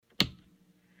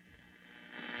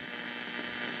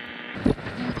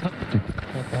Greetings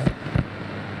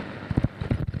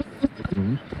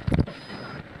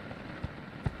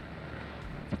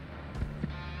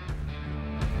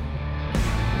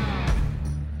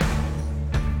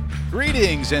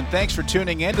and thanks for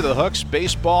tuning in to the Hooks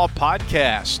Baseball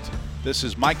Podcast. This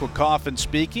is Michael Coffin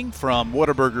speaking from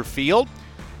Whataburger Field,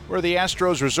 where the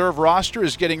Astros reserve roster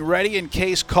is getting ready in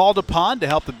case called upon to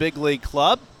help the big league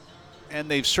club. And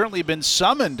they've certainly been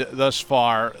summoned thus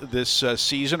far this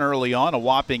season early on, a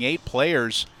whopping 8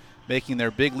 players making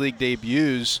their big league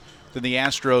debuts in the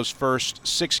Astros' first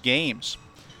 6 games.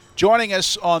 Joining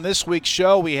us on this week's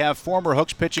show, we have former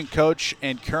Hooks pitching coach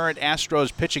and current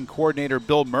Astros pitching coordinator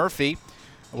Bill Murphy.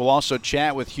 We'll also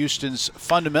chat with Houston's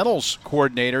fundamentals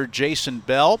coordinator Jason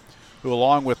Bell, who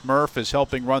along with Murph is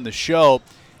helping run the show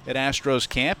at Astros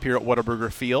camp here at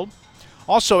Whataburger Field.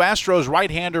 Also, Astros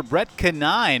right-hander Brett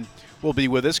Conine will be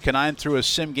with us. Conine threw a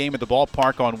sim game at the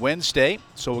ballpark on Wednesday,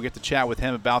 so we'll get to chat with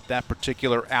him about that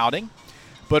particular outing.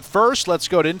 But first, let's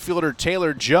go to infielder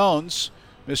Taylor Jones.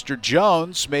 Mr.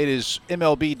 Jones made his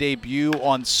MLB debut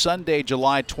on Sunday,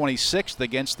 July 26th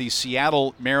against the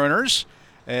Seattle Mariners,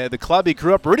 the club he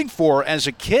grew up rooting for as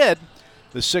a kid.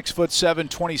 The 6'7",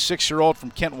 26-year-old from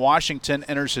Kent, Washington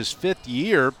enters his 5th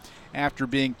year after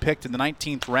being picked in the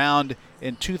 19th round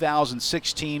in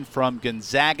 2016 from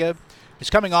Gonzaga. He's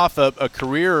coming off a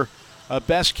career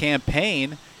best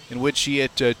campaign in which he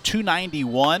hit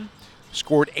 .291,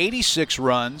 scored 86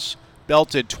 runs,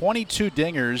 belted 22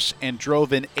 dingers, and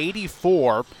drove in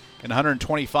 84 in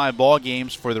 125 ball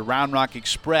games for the Round Rock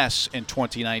Express in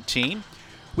 2019.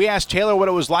 We asked Taylor what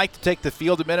it was like to take the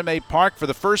field at Minute Maid Park for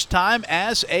the first time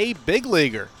as a big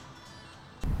leaguer.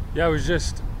 Yeah, it was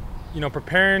just,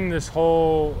 preparing this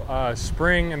whole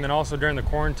spring and then also during the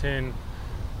quarantine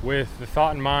with the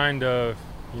thought in mind of,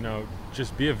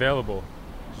 just be available.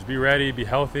 Just be ready, be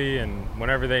healthy, and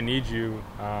whenever they need you,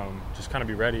 just kind of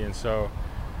be ready. And so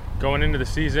going into the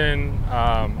season,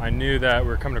 I knew that we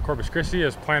were coming to Corpus Christi. I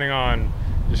was planning on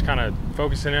just kind of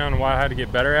focusing in on what I had to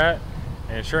get better at.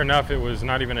 And sure enough, it was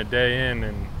not even a day in,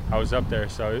 and I was up there.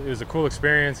 So it was a cool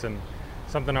experience and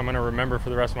something I'm going to remember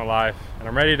for the rest of my life. And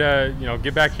I'm ready to,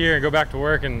 get back here and go back to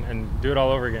work and do it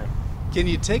all over again. Can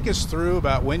you take us through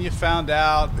about when you found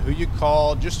out, who you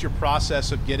called, just your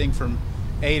process of getting from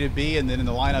A to B and then in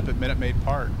the lineup at Minute Maid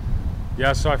Park?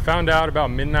 Yeah, so I found out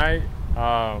about midnight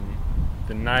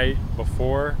the night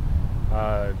before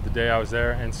the day I was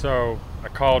there. And so I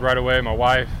called right away my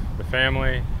wife, the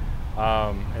family,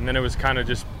 and then it was kind of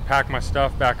just pack my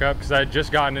stuff back up because I had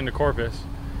just gotten into Corpus.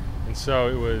 And so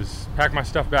it was pack my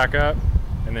stuff back up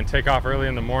and then take off early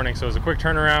in the morning. So it was a quick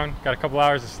turnaround, got a couple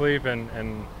hours of sleep,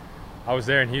 and I was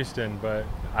there in Houston. But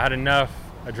I had enough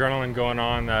adrenaline going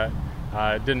on that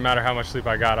it didn't matter how much sleep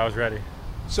I got, I was ready.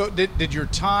 So did your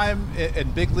time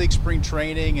in big league spring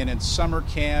training and in summer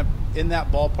camp in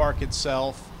that ballpark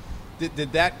itself,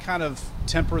 did that kind of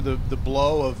temper the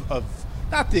blow of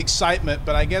not the excitement,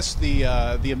 but I guess the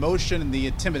emotion and the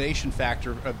intimidation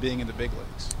factor of being in the big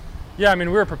leagues? Yeah, we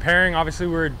were preparing. Obviously,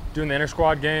 we were doing the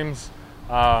inter-squad games.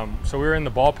 So we were in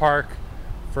the ballpark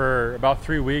for about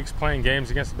 3 weeks playing games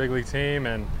against the big league team.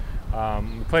 And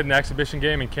we played an exhibition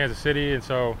game in Kansas City. And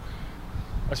so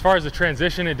as far as the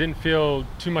transition, it didn't feel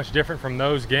too much different from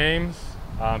those games.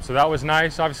 So that was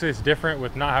nice. Obviously, it's different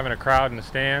with not having a crowd in the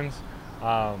stands.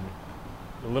 A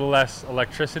little less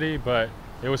electricity, but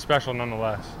it was special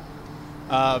nonetheless.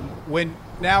 When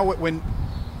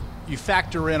you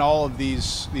factor in all of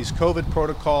these COVID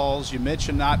protocols, you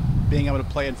mentioned not being able to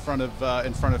play in front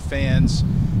of fans,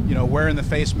 wearing the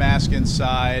face mask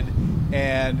inside,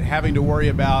 and having to worry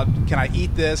about, can I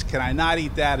eat this? Can I not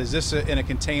eat that? Is this in a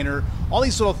container? All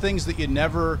these little things that you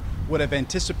never would have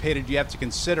anticipated you have to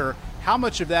consider. How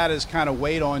much of that has kind of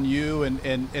weighed on you,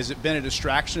 and has it been a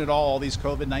distraction at all these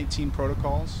COVID-19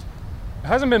 protocols? It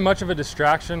hasn't been much of a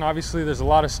distraction. Obviously, there's a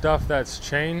lot of stuff that's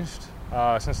changed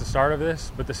since the start of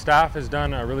this, but the staff has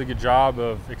done a really good job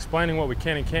of explaining what we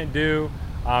can and can't do,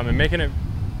 and making it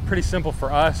pretty simple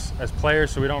for us as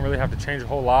players so we don't really have to change a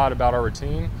whole lot about our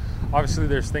routine. Obviously,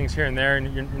 there's things here and there,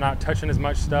 and you're not touching as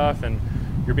much stuff, and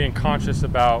you're being conscious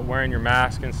about wearing your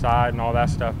mask inside and all that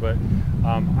stuff, but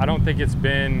I don't think it's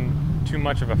been too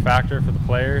much of a factor for the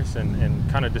players and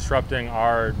kind of disrupting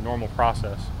our normal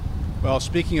process. Well,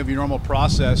 speaking of your normal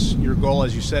process, your goal,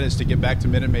 as you said, is to get back to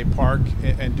Minute Maid Park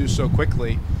and do so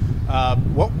quickly.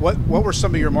 What were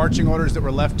some of your marching orders that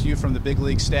were left to you from the big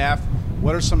league staff?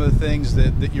 What are some of the things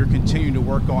that you're continuing to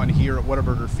work on here at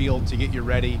Whataburger Field to get you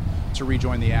ready to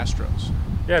rejoin the Astros?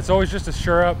 Yeah, it's always just to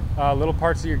shore up little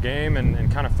parts of your game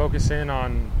and kind of focus in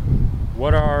on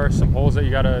what are some holes that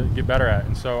you got to get better at.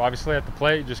 And so obviously at the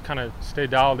plate, just kind of stay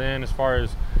dialed in as far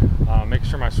as making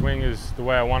sure my swing is the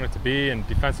way I want it to be, and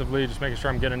defensively just making sure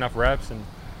I'm getting enough reps. And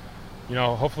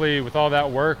hopefully with all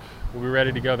that work, we'll be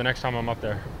ready to go the next time I'm up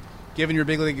there. Given your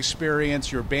big league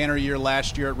experience, your banner year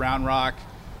last year at Round Rock,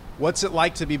 what's it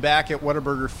like to be back at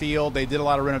Whataburger Field? They did a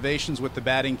lot of renovations with the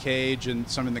batting cage and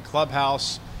some in the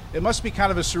clubhouse. It must be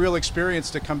kind of a surreal experience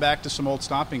to come back to some old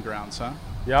stomping grounds, huh?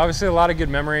 Yeah, obviously a lot of good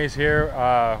memories here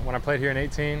when I played here in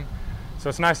 18. So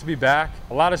it's nice to be back.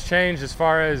 A lot has changed as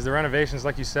far as the renovations.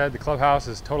 Like you said, the clubhouse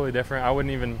is totally different. I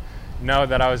wouldn't even know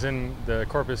that I was in the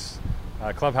Corpus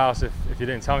clubhouse if you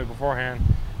didn't tell me beforehand.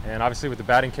 And obviously with the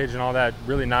batting cage and all that,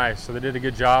 really nice. So they did a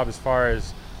good job as far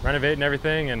as renovating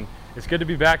everything, and it's good to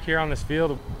be back here on this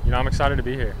field. I'm excited to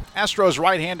be here. Astros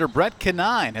right-hander Brett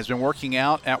Conine has been working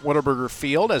out at Whataburger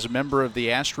Field as a member of the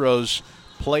Astros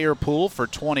player pool for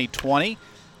 2020.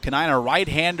 Conine, a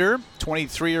right-hander,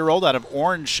 23-year-old out of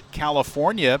Orange,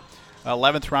 California,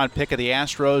 11th round pick of the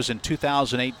Astros in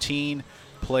 2018,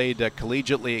 played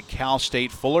collegiately at Cal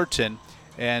State Fullerton,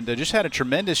 and just had a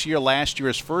tremendous year last year,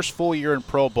 his first full year in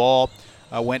pro ball.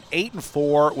 Went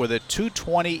 8-4 with a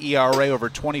 2.20 ERA over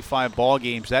 25 ball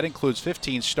games. That includes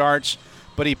 15 starts,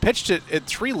 but he pitched it at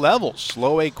three levels: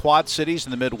 low A Quad Cities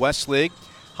in the Midwest League,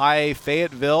 high A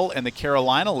Fayetteville, and the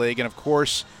Carolina League, and of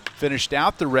course finished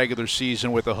out the regular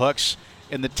season with the Hooks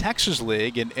in the Texas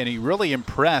League, and he really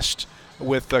impressed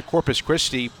with Corpus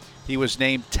Christi. He was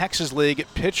named Texas League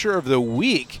Pitcher of the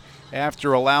Week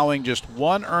after allowing just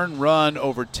one earned run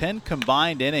over 10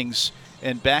 combined innings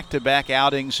in back-to-back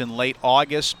outings in late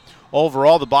August.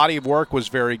 Overall, the body of work was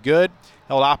very good.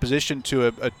 Held opposition to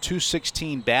a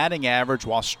 .216 batting average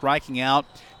while striking out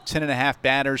 10.5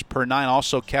 batters per nine.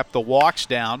 Also kept the walks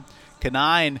down.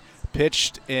 Conine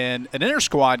pitched in an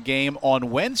inter-squad game on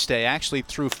Wednesday, actually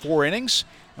threw 4 innings,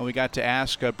 and we got to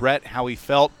ask Brett how he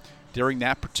felt during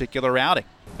that particular outing.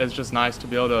 It's just nice to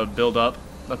be able to build up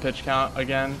a pitch count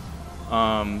again.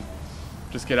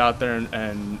 Just get out there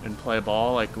and play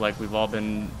ball like we've all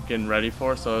been getting ready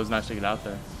for, so it was nice to get out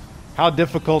there. How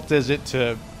difficult is it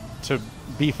to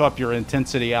beef up your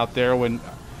intensity out there when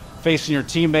facing your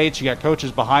teammates, you got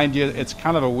coaches behind you? It's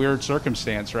kind of a weird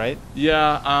circumstance, right?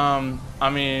 Yeah, I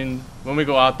mean, when we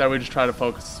go out there, we just try to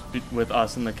focus with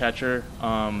us and the catcher,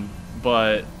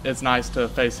 but it's nice to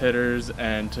face hitters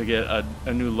and to get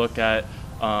a new look at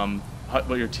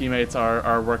what your teammates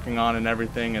are working on and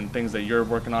everything, and things that you're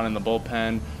working on in the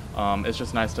bullpen. It's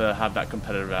just nice to have that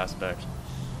competitive aspect.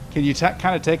 Can you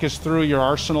kind of take us through your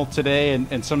arsenal today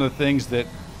and some of the things that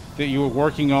you were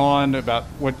working on about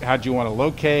how do you want to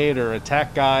locate or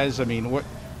attack guys? I mean, what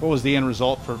was the end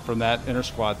result from that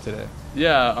inter-squad today?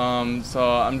 Yeah, so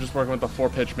I'm just working with a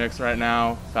 4-pitch mix right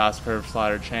now, fast curve,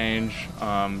 slider, change.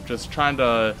 Just trying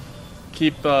to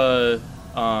keep the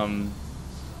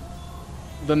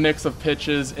mix of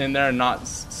pitches in there and not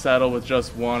settle with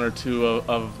just 1 or 2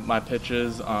 of my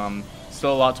pitches.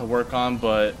 Still a lot to work on,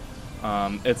 but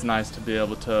it's nice to be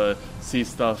able to see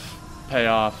stuff pay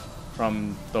off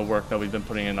from the work that we've been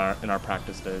putting in our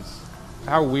practice days.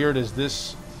 How weird has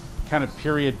this kind of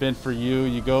period been for you?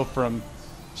 You go from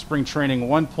spring training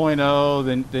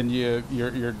 1.0, then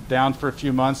you're down for a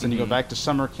few months, and you go back to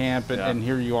summer camp, and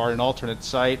here you are in an alternate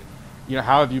site.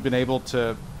 How have you been able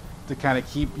to kind of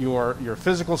keep your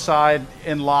physical side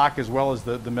in lock as well as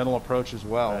the mental approach as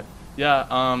well? Right.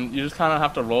 Yeah, you just kind of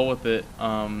have to roll with it.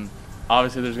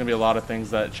 Obviously, there's going to be a lot of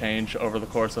things that change over the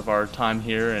course of our time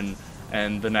here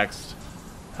and the next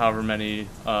however many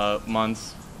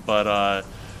months. But,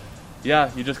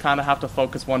 you just kind of have to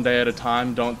focus one day at a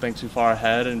time. Don't think too far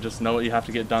ahead, and just know what you have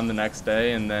to get done the next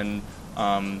day. And then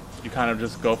you kind of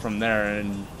just go from there.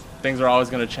 And things are always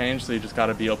going to change, so you just got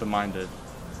to be open-minded.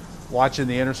 Watching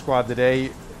the inter-squad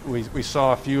today, we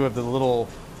saw a few of the little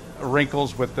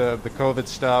wrinkles with the COVID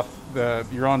stuff.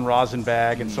 You're on rosin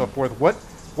bag and so forth.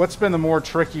 What's been the more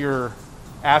trickier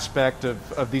aspect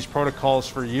of these protocols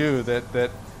for you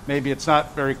that maybe it's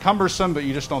not very cumbersome, but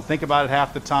you just don't think about it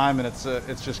half the time, and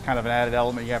it's just kind of an added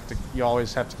element you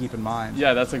always have to keep in mind?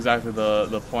 Yeah, that's exactly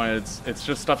the point. It's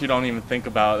just stuff you don't even think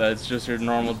about. It's just your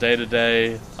normal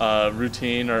day-to-day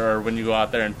routine, or when you go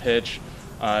out there and pitch.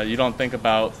 You don't think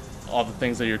about all the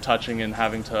things that you're touching and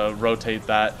having to rotate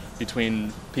that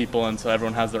between people, and so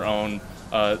everyone has their own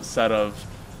set of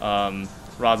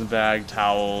rosin bag,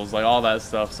 towels, like all that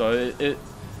stuff. So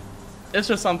it's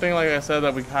just something, like I said,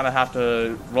 that we kind of have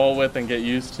to roll with and get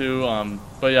used to.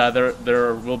 But yeah,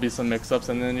 there will be some mix-ups,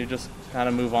 and then you just kind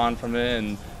of move on from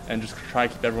it and just try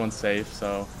to keep everyone safe.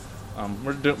 So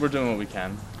we're doing what we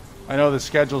can. I know the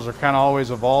schedules are kind of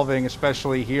always evolving,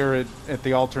 especially here at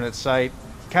the alternate site.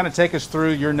 Kind of take us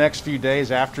through your next few days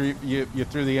after you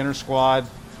threw the inter-squad.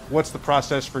 what's the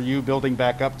process for you building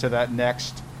back up to that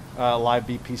next live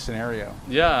BP scenario?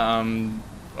 Yeah,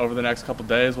 over the next couple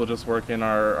days, we'll just work in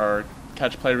our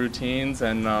catch play routines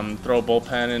and throw a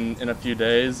bullpen in a few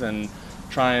days and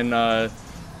try and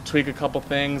tweak a couple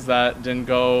things that didn't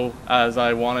go as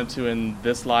I wanted to in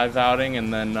this live outing,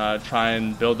 and then try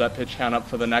and build that pitch count up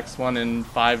for the next one in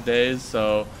 5 days.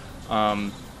 So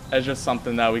it's just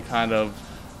something that we kind of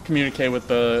communicate with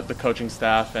the coaching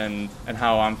staff and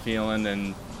how I'm feeling,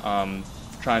 and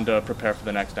trying to prepare for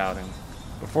the next outing.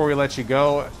 Before we let you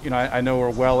go, I know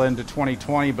we're well into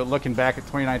 2020, but looking back at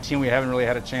 2019, we haven't really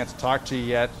had a chance to talk to you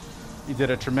yet. You did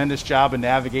a tremendous job in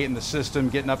navigating the system,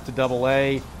 getting up to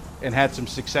AA, and had some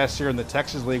success here in the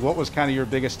Texas League. What was kind of your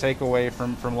biggest takeaway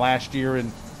from last year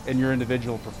and your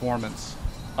individual performance?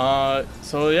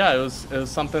 So yeah, it was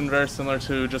something very similar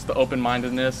to just the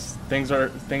open-mindedness.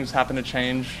 Things happen to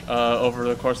change over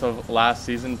the course of last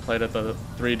season. Played at the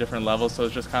 3 different levels, so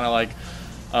it's just kind of like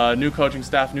new coaching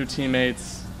staff, new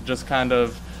teammates, just kind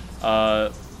of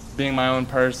being my own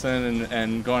person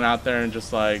and going out there and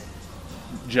just like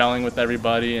gelling with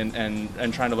everybody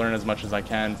and trying to learn as much as I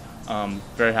can.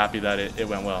 Very happy that it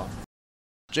went well.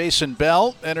 Jason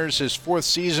Bell enters his 4th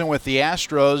season with the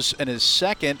Astros and his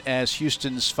 2nd as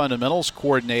Houston's fundamentals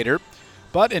coordinator.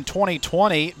 But in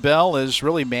 2020, Bell is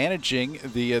really managing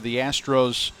the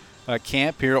Astros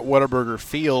camp here at Whataburger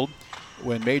Field.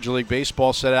 When Major League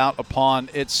Baseball set out upon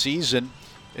its season,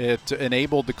 it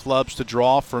enabled the clubs to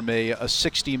draw from a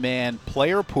 60-man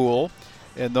player pool.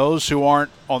 And those who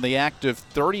aren't on the active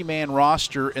 30-man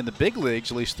roster in the big leagues,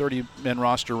 at least 30-man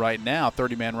roster right now,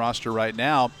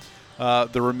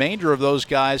 the remainder of those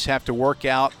guys have to work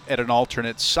out at an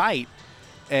alternate site.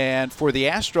 And for the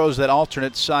Astros, that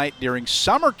alternate site during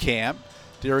summer camp,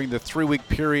 during the 3-week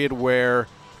period where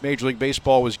Major League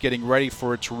Baseball was getting ready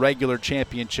for its regular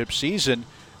championship season,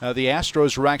 the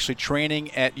Astros were actually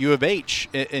training at U of H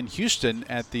in Houston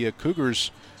at the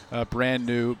Cougars' brand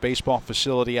new baseball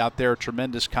facility out there, a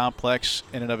tremendous complex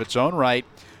in and of its own right.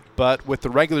 But with the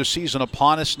regular season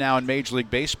upon us now in Major League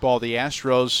Baseball, the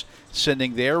Astros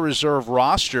sending their reserve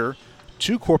roster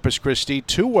to Corpus Christi,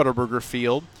 to Whataburger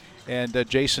Field. And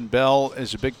Jason Bell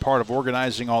is a big part of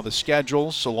organizing all the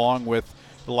schedules, along with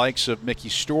the likes of Mickey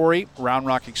Story, Round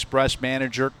Rock Express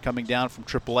manager, coming down from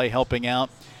AAA helping out.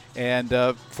 And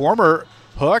former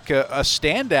Hook, a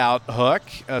standout Hook,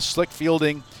 a slick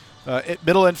fielding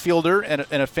middle infielder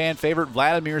and a fan favorite,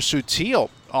 Vladimir Sutil,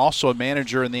 also a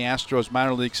manager in the Astros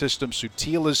minor league system.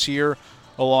 Sutil is here,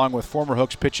 along with former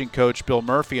Hooks pitching coach Bill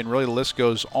Murphy, and really the list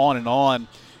goes on and on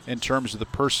in terms of the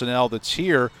personnel that's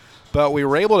here. But we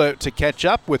were able to catch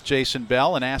up with Jason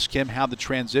Bell and ask him how the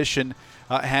transition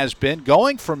has been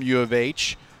going from U of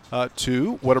H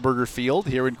to Whataburger Field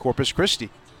here in Corpus Christi.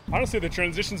 Honestly, the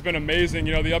transition's been amazing.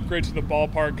 The upgrades to the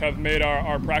ballpark have made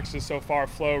our practices so far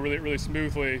flow really, really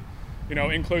smoothly.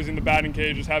 Enclosing the batting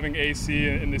cage, just having AC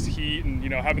in this heat, and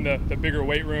having the bigger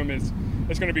weight room is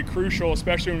going to be crucial,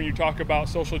 especially when you talk about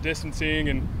social distancing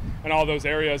and all those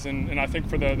areas. And I think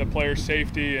for the players'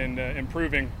 safety and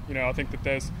improving, I think that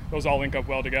those all link up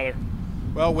well together.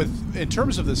 Well, in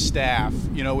terms of the staff,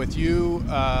 with you,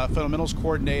 fundamentals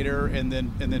coordinator, and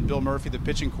then Bill Murphy, the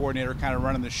pitching coordinator, kind of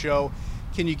running the show.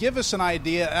 Can you give us an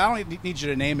idea? I don't need you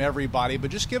to name everybody,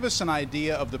 but just give us an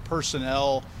idea of the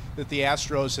personnel that the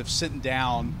Astros have sent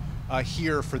down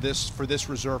here for this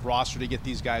reserve roster to get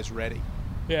these guys ready.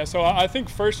 Yeah, so I think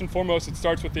first and foremost it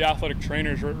starts with the athletic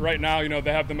trainers. Right now,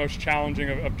 they have the most challenging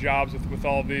of jobs with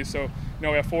all of these. So, we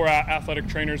have 4 athletic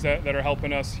trainers that are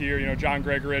helping us here. John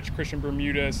Gregorich, Christian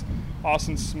Bermudez,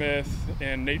 Austin Smith,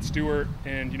 and Nate Stewart.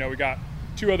 And, we got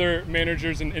 2 other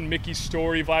managers in Mickey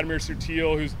Story, Vladimir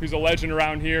Sutil, who's a legend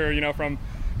around here,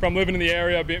 from living in the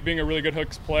area, being a really good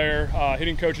Hooks player.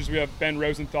 Hitting coaches, we have Ben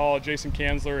Rosenthal, Jason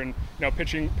Kanzler, and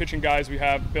pitching guys, we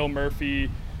have Bill Murphy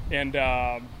and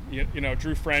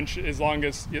Drew French, as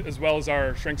well as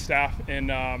our strength staff and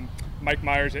Mike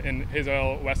Myers and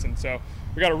Hazel Wesson. So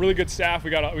we got a really good staff.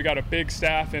 We got a big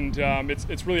staff, and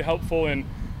it's really helpful in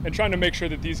trying to make sure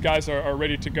that these guys are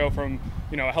ready to go from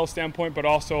a health standpoint, but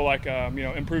also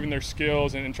improving their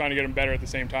skills and trying to get them better at the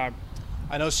same time.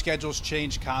 I know schedules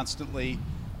change constantly.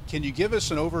 Can you give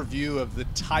us an overview of the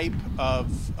type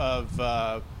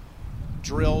of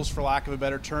drills, for lack of a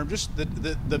better term, just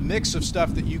the mix of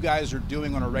stuff that you guys are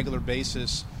doing on a regular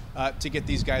basis to get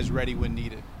these guys ready when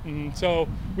needed? Mm-hmm. So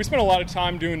we spend a lot of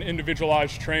time doing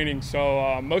individualized training.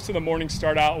 So most of the mornings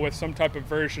start out with some type of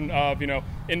version of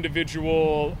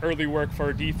individual early work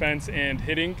for defense and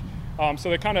hitting. So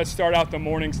they kind of start out the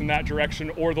mornings in that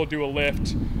direction, or they'll do a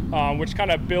lift, which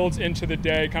kind of builds into the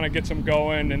day, kind of gets them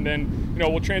going. And then,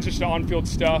 we'll transition to on-field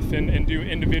stuff and do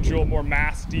individual, more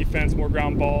mass defense, more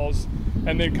ground balls,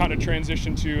 and then kind of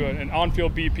transition to an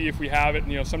on-field BP if we have it.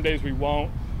 And, some days we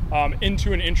won't,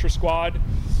 into an intra-squad.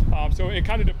 So it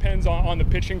kind of depends on the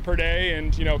pitching per day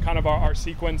and, kind of our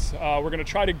sequence. We're going to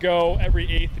try to go every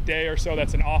 8th day or so.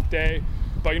 That's an off day.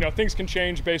 But, things can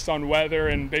change based on weather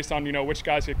and based on, which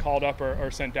guys get called up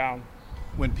or sent down.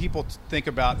 When people think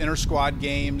about inter-squad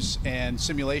games and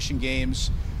simulation games,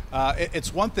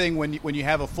 it's one thing when you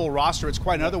have a full roster. It's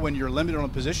quite another when you're limited on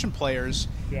position players.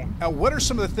 Yeah. What are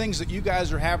some of the things that you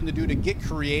guys are having to do to get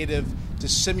creative to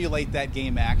simulate that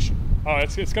game action? Oh,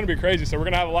 it's going to be crazy. So we're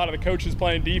going to have a lot of the coaches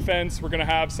playing defense. We're going to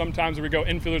have sometimes where we go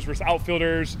infielders versus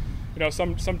outfielders.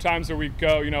 Sometimes where we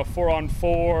go,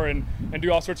 4-on-4 and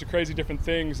do all sorts of crazy different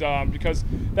things because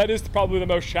that is probably the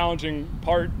most challenging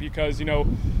part because,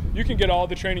 you can get all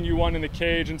the training you want in the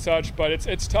cage and such, but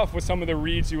it's tough with some of the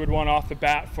reads you would want off the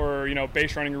bat for,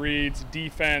 base running reads,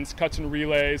 defense, cuts and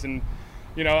relays. And,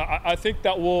 I think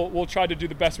that we'll try to do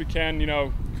the best we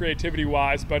can,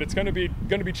 creativity-wise, but it's going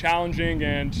to be challenging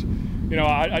and,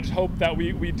 I just hope that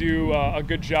we do a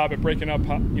good job at breaking up,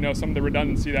 some of the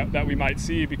redundancy that we might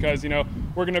see because,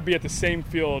 we're going to be at the same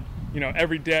field,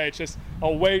 every day. It's just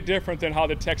a way different than how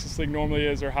the Texas League normally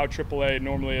is or how AAA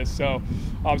normally is. So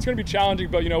it's going to be challenging,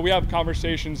 but, we have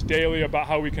conversations daily about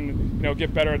how we can,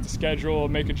 get better at the schedule,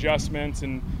 make adjustments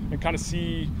and kind of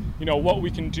see, what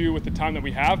we can do with the time that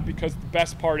we have because the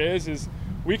best part is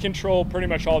we control pretty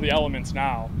much all the elements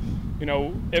now.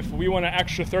 If we want an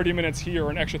extra 30 minutes here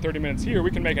or an extra 30 minutes here,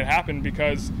 we can make it happen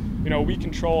because, we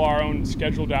control our own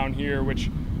schedule down here, which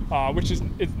is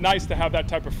it's nice to have that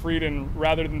type of freedom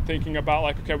rather than thinking about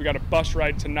like, okay, we got a bus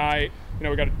ride tonight,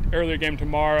 we got an earlier game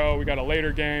tomorrow, we got a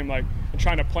later game, and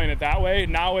trying to plan it that way.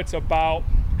 Now it's about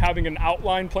having an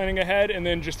outline planning ahead and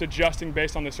then just adjusting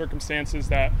based on the circumstances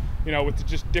that, with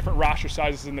just different roster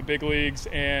sizes in the big leagues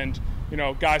and,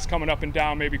 guys coming up and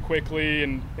down maybe quickly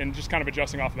and just kind of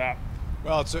adjusting off of that.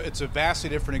 Well, it's a vastly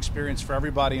different experience for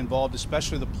everybody involved,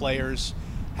 especially the players.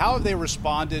 How have they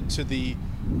responded to the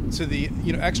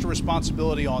extra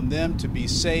responsibility on them to be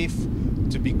safe,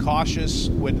 to be cautious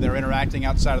when they're interacting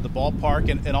outside of the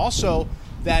ballpark, and also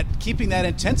that keeping that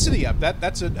intensity up?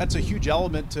 That's a huge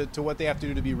element to what they have to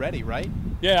do to be ready, right?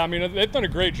 Yeah, I mean, they've done a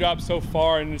great job so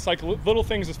far, and it's like little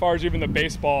things as far as even the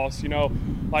baseballs,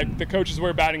 like the coaches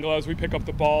wear batting gloves, we pick up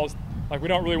the balls. Like we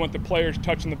don't really want the players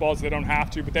touching the balls if they don't have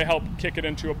to, but they help kick it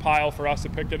into a pile for us to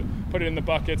put it in the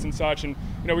buckets and such. And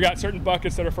we got certain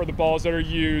buckets that are for the balls that are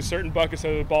used, certain buckets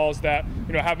that are the balls that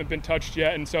haven't been touched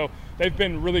yet. And so they've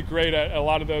been really great at a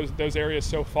lot of those areas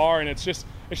so far, and it's just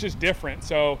different.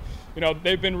 So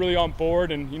they've been really on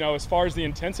board, and as far as the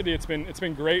intensity, it's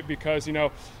been great because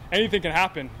anything can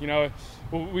happen.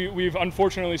 We've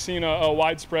unfortunately seen a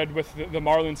widespread with the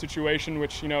Marlins situation,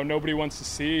 which nobody wants to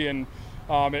see, and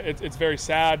it's very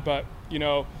sad, but you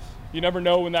never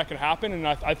know when that can happen, and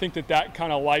I think that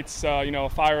kind of lights a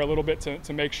fire a little bit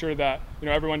to make sure that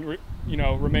everyone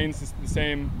remains the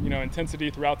same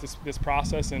intensity throughout this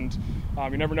process, and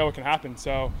you never know what can happen.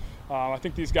 So I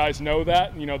think these guys know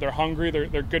that they're hungry,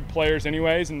 they're good players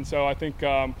anyways, and so I think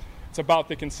it's about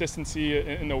the consistency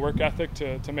in the work ethic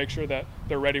to make sure that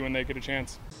they're ready when they get a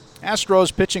chance.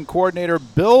 Astros pitching coordinator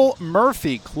Bill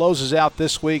Murphy closes out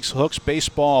this week's Hooks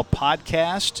Baseball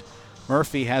podcast.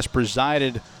 Murphy has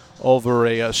presided over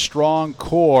a strong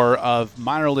core of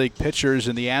minor league pitchers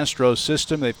in the Astros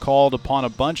system. They've called upon a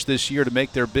bunch this year to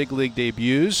make their big league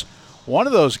debuts. One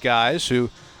of those guys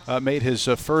who made his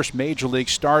first major league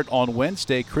start on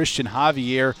Wednesday, Christian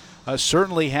Javier,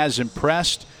 certainly has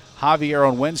impressed. Javier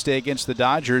on Wednesday against the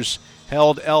Dodgers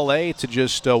held L.A. to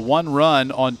just 1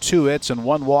 run on 2 hits and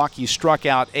 1 walk. He struck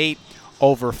out 8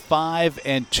 over 5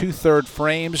 2/3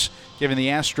 frames, giving the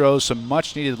Astros some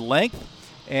much-needed length.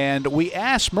 And we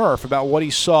asked Murph about what he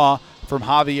saw from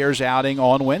Javier's outing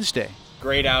on Wednesday.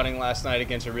 Great outing last night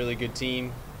against a really good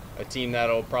team, a team that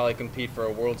will probably compete for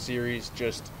a World Series,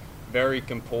 just very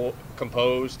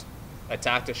composed,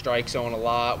 attacked the strike zone a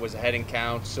lot, was ahead in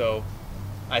counts. So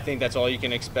I think that's all you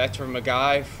can expect from a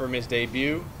guy from his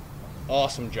debut.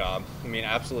 Awesome job. I mean,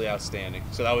 absolutely outstanding.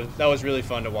 So that was really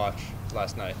fun to watch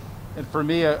last night. And for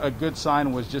me, a good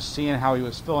sign was just seeing how he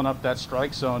was filling up that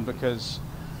strike zone, because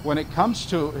when it comes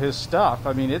to his stuff,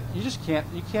 I mean,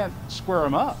 you can't square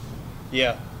him up.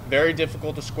 Yeah, very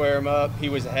difficult to square him up. He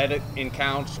was ahead in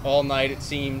counts all night, it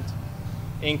seemed.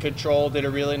 In control, did a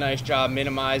really nice job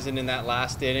minimizing in that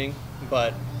last inning.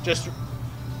 But just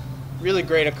really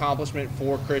great accomplishment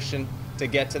for Christian to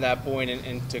get to that point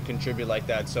and to contribute like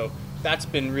that. So that's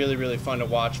been really, really fun to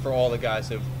watch for all the guys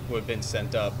who have been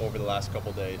sent up over the last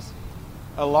couple days.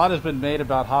 A lot has been made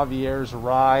about Javier's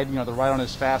ride, the ride on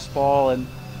his fastball and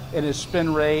his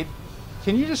spin rate.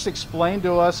 Can you just explain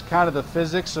to us kind of the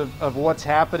physics of what's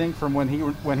happening from when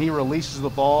he releases the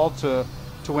ball to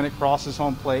when it crosses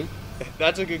home plate?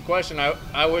 That's a good question.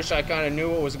 I wish I kind of knew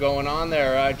what was going on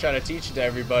there. I'd try to teach it to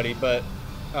everybody, but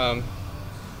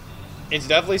it's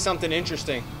definitely something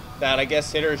interesting that I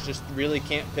guess hitters just really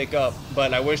can't pick up.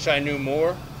 But I wish I knew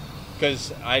more,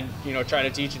 because I try to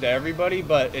teach it to everybody,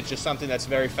 but it's just something that's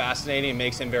very fascinating and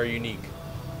makes him very unique.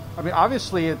 I mean,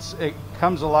 obviously it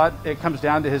comes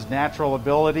down to his natural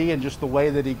ability and just the way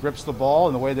that he grips the ball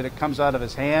and the way that it comes out of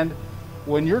his hand.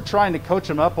 When you're trying to coach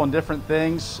him up on different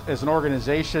things as an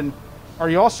organization, are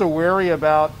you also wary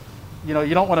about, you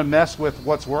don't want to mess with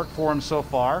what's worked for him so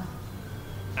far?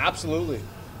 Absolutely.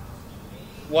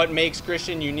 What makes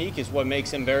Christian unique is what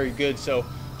makes him very good. So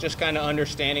just kind of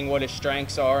understanding what his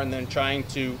strengths are and then trying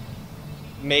to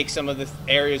make some of the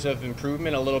areas of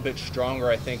improvement a little bit stronger,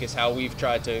 I think, is how we've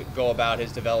tried to go about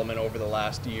his development over the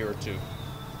last year or two.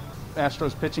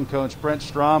 Astros pitching coach Brent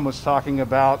Strom was talking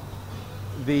about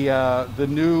the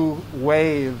new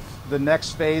wave, the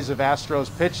next phase of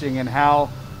Astros pitching, and how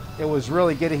it was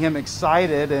really getting him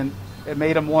excited and it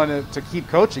made him want to keep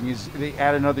coaching. He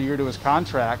added another year to his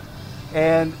contract.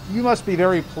 And you must be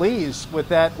very pleased with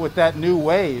that new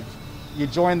wave. You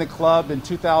joined the club in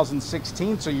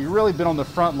 2016, so you've really been on the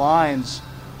front lines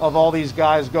of all these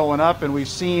guys going up, and we've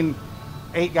seen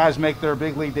 8 guys make their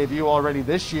big league debut already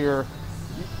this year.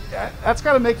 That's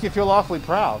got to make you feel awfully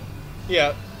proud.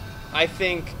 Yeah, I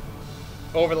think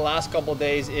over the last couple of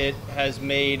days it has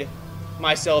made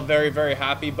myself very, very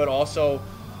happy, but also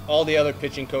all the other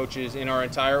pitching coaches in our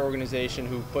entire organization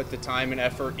who put the time and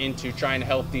effort into trying to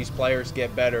help these players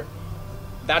get better.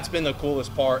 That's been the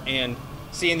coolest part, and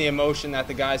seeing the emotion that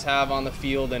the guys have on the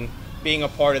field and being a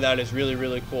part of that is really,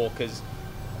 really cool, because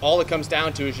all it comes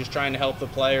down to is just trying to help the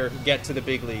player get to the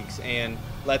big leagues and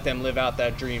let them live out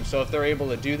that dream. So if they're able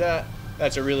to do that,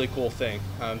 that's a really cool thing.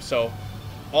 So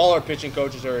all our pitching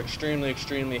coaches are extremely,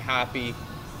 extremely happy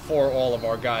for all of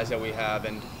our guys that we have,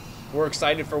 and we're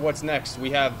excited for what's next.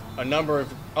 We have a number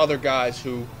of other guys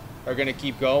who are going to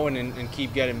keep going and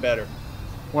keep getting better.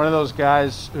 One of those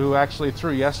guys who actually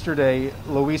threw yesterday,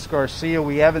 Luis Garcia,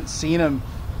 we haven't seen him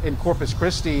in Corpus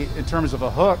Christi in terms of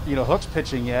a hook, hooks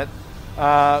pitching yet.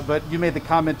 But you made the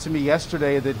comment to me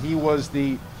yesterday that he was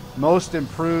the most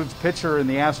improved pitcher in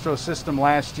the Astros system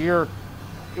last year.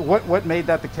 What made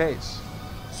that the case?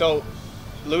 So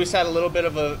Luis had a little bit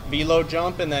of a velo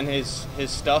jump, and then his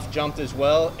stuff jumped as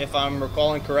well. If I'm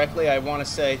recalling correctly, I want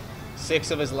to say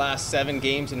 6 of his last 7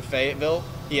 games in Fayetteville,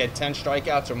 he had 10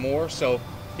 strikeouts or more. So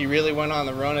he really went on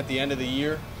the run at the end of the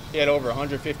year. He had over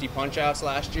 150 punch-outs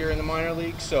last year in the minor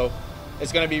leagues, so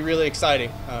it's going to be really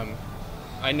exciting.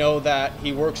 I know that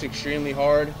he works extremely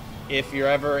hard. If you're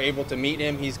ever able to meet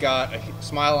him, he's got a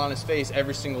smile on his face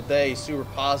every single day. He's super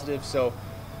positive, so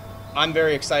I'm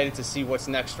very excited to see what's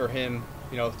next for him,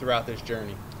 throughout this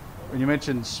journey. When you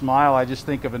mentioned smile, I just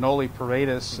think of Enoli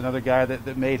Paredes, another guy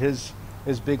that made his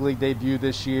big league debut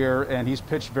this year, and he's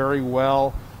pitched very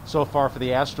well so far for the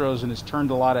Astros and has turned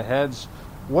a lot of heads.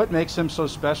 What makes him so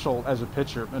special as a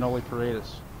pitcher, Enoli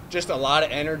Paredes? Just a lot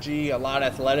of energy, a lot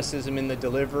of athleticism in the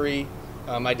delivery.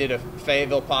 I did a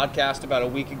Fayetteville podcast about a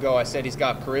week ago. I said he's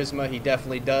got charisma. He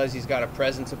definitely does. He's got a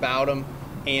presence about him,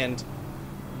 and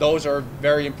those are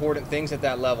very important things at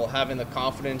that level, having the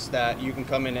confidence that you can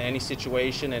come into any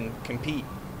situation and compete.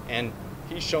 And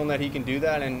he's shown that he can do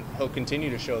that, and he'll continue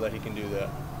to show that he can do that.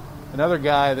 Another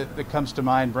guy that comes to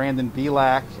mind, Brandon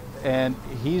Bielak, and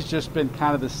he's just been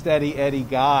kind of the steady Eddie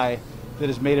guy that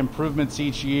has made improvements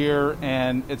each year,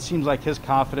 and it seems like his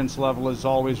confidence level is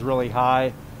always really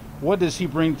high. What does he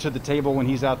bring to the table when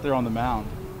he's out there on the mound?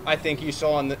 I think you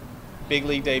saw in the big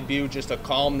league debut just a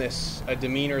calmness, a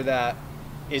demeanor that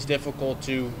is difficult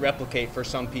to replicate for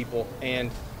some people, and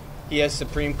he has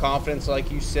supreme confidence.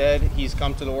 Like you said, he's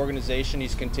come to the organization,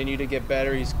 he's continued to get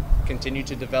better, he's continued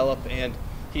to develop, and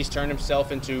he's turned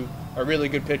himself into a really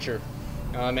good pitcher.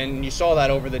 And you saw that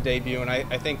over the debut, and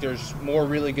I think there's more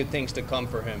really good things to come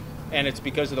for him, and it's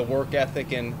because of the work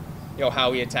ethic and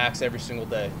how he attacks every single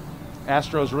day.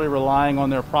 Astros really relying on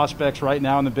their prospects right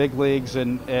now in the big leagues,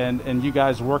 and you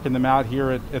guys working them out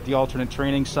here at the alternate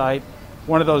training site.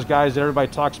 One of those guys that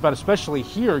everybody talks about, especially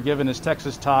here, given his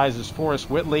Texas ties, is Forrest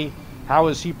Whitley. How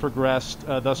has he progressed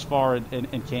thus far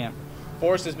in camp?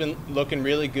 Forrest has been looking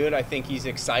really good. I think he's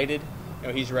excited.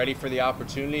 He's ready for the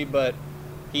opportunity, but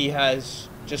he has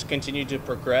just continued to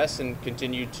progress and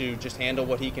continued to just handle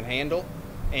what he can handle.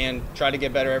 and try to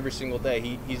get better every single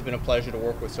day. He's been a pleasure to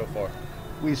work with so far.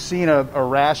 We've seen a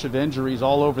rash of injuries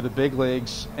all over the big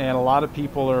leagues, and a lot of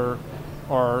people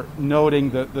are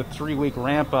noting the 3-week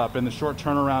ramp up and the short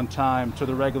turnaround time to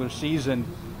the regular season.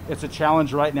 It's a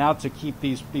challenge right now to keep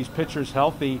these pitchers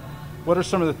healthy. What are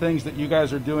some of the things that you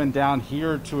guys are doing down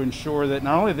here to ensure that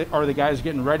not only are the guys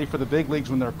getting ready for the big leagues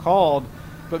when they're called,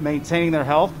 but maintaining their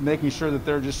health, making sure that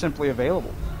they're just simply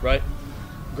available? Right.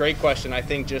 Great question. I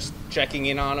think just checking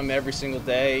in on them every single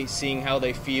day, seeing how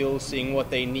they feel, seeing what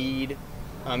they need.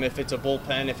 If it's a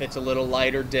bullpen, if it's a little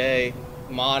lighter day,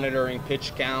 monitoring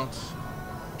pitch counts,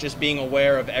 just being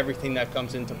aware of everything that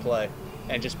comes into play,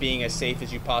 and just being as safe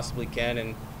as you possibly can,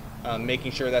 and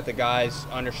making sure that the guys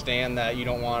understand that you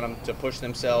don't want them to push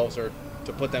themselves or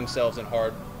to put themselves in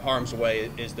harm's way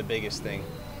is the biggest thing.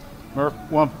 Murph,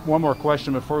 one more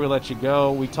question before we let you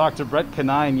go. We talked to Brett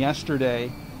Conine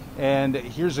yesterday, and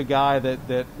here's a guy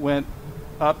that went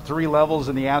up 3 levels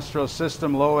in the Astros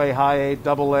system, low A, high A,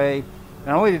 double A.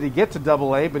 Not only did he get to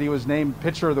double A, but he was named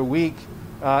Pitcher of the Week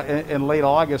in late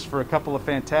August for a couple of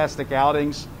fantastic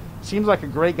outings. Seems like a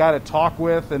great guy to talk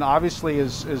with, and obviously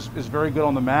is very good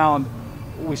on the mound.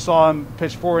 We saw him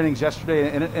pitch 4 innings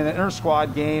yesterday in an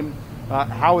inter-squad game.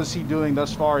 How is he doing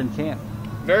thus far in camp?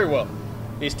 Very well.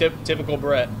 He's typical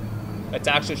Brett.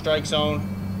 Attacks the strike zone,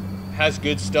 has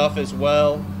good stuff as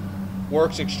well,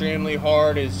 works extremely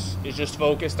hard, is just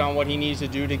focused on what he needs to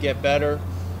do to get better.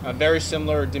 Very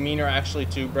similar demeanor actually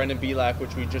to Brendan Bielak,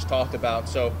 which we just talked about.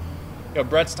 So,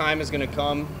 Brett's time is going to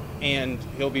come, and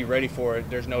he'll be ready for it.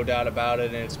 There's no doubt about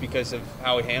it, and it's because of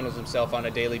how he handles himself on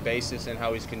a daily basis and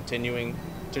how he's continuing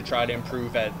to try to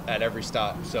improve at every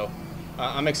stop. So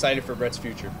I'm excited for Brett's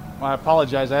future. Well, I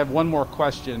apologize. I have one more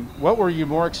question. What were you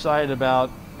more excited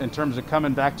about in terms of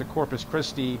coming back to Corpus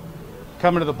Christi,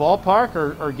 coming to the ballpark,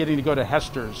 or getting to go to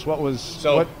Hester's?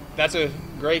 That's a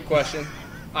great question.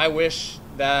 I wish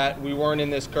that we weren't in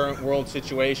this current world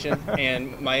situation,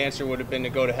 and my answer would have been to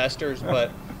go to Hester's, but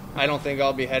I don't think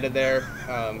I'll be headed there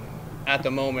at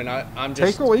the moment. I'm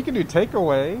just takeaway. You can do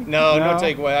takeaway. No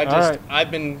takeaway. Right.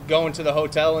 I've been going to the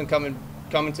hotel and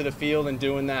coming to the field and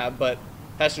doing that, but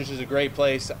Hester's is a great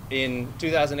place. In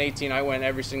 2018, I went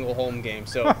every single home game,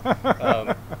 so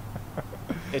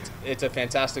it's a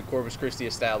fantastic Corpus Christi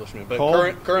establishment. But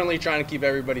currently trying to keep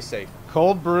everybody safe.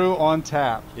 Cold brew on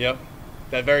tap. Yep,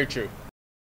 that's very true.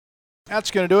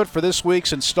 That's going to do it for this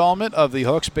week's installment of the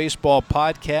Hooks Baseball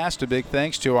Podcast. A big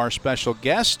thanks to our special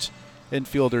guest,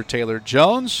 infielder Taylor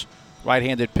Jones,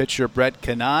 right-handed pitcher Brett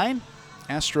Conine,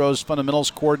 Astros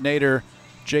fundamentals coordinator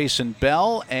Jason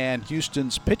Bell, and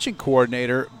Houston's pitching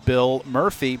coordinator Bill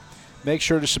Murphy. Make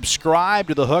sure to subscribe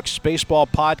to the Hooks Baseball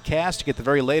Podcast to get the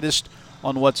very latest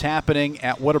on what's happening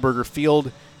at Whataburger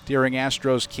Field during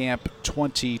Astros Camp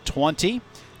 2020.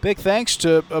 Big thanks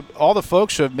to all the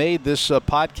folks who have made this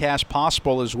podcast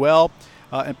possible as well,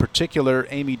 in particular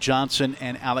Amy Johnson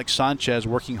and Alex Sanchez,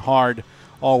 working hard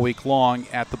all week long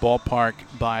at the ballpark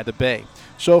by the Bay.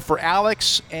 So for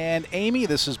Alex and Amy,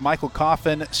 this is Michael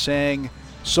Coffin saying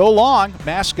so long,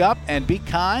 mask up, and be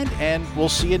kind, and we'll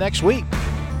see you next week.